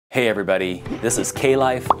Hey everybody, this is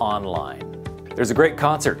KLIFE Online. There's a great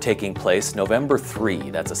concert taking place November 3.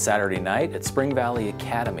 That's a Saturday night at Spring Valley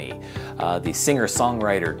Academy. The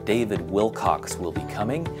singer-songwriter David Wilcox will be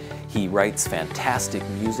coming. He writes fantastic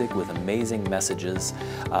music with amazing messages.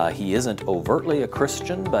 He isn't overtly a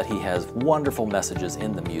Christian, but he has wonderful messages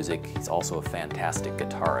in the music. He's also a fantastic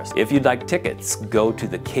guitarist. If you'd like tickets, go to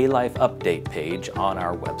the KLIFE update page on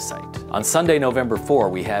our website. On Sunday, November 4,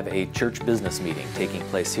 we have a church business meeting taking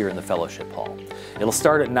place here in the fellowship hall. It'll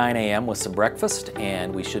start at 9 a.m. with some breakfast,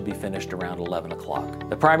 and we should be finished around 11 o'clock.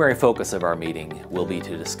 The primary focus of our meeting will be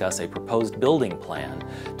to discuss a proposed building plan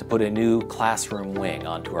to put a new classroom wing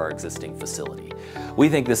onto our existing facility. We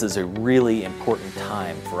think this is a really important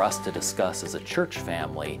time for us to discuss as a church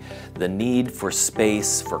family the need for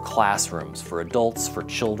space, for classrooms, for adults, for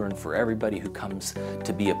children, for everybody who comes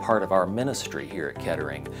to be a part of our ministry here at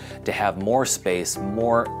Kettering, to have more space,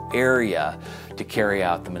 more area to carry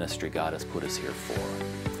out the ministry God has put us here for.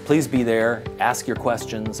 Please be there, ask your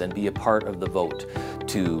questions, and be a part of the vote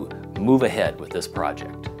to move ahead with this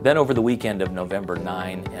project. Then over the weekend of November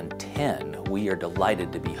 9 and 10, we are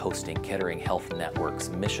delighted to be hosting Kettering Health Network's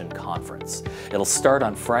Mission Conference. It'll start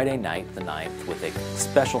on Friday night, the 9th, with a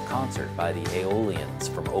special concert by the Aeolians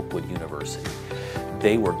from Oakwood University.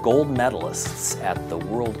 They were gold medalists at the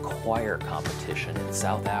World Choir Competition in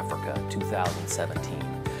South Africa 2017.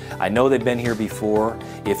 I know they've been here before.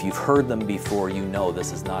 If you've heard them before, you know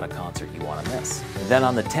this is not a concert you want to miss. And then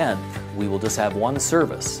on the 10th, we will just have one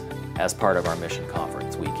service as part of our Mission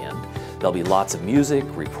Conference weekend. There'll be lots of music,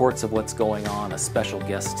 reports of what's going on, a special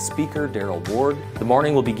guest speaker, Daryl Ward. The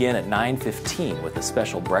morning will begin at 9:15 with a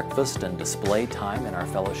special breakfast and display time in our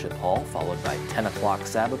fellowship hall, followed by 10 o'clock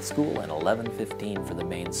Sabbath school and 11:15 for the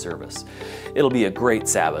main service. It'll be a great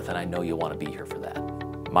Sabbath, and I know you'll want to be here for that.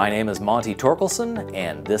 My name is Monte Torkelsen,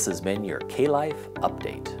 and this has been your KLIFE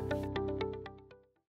Update.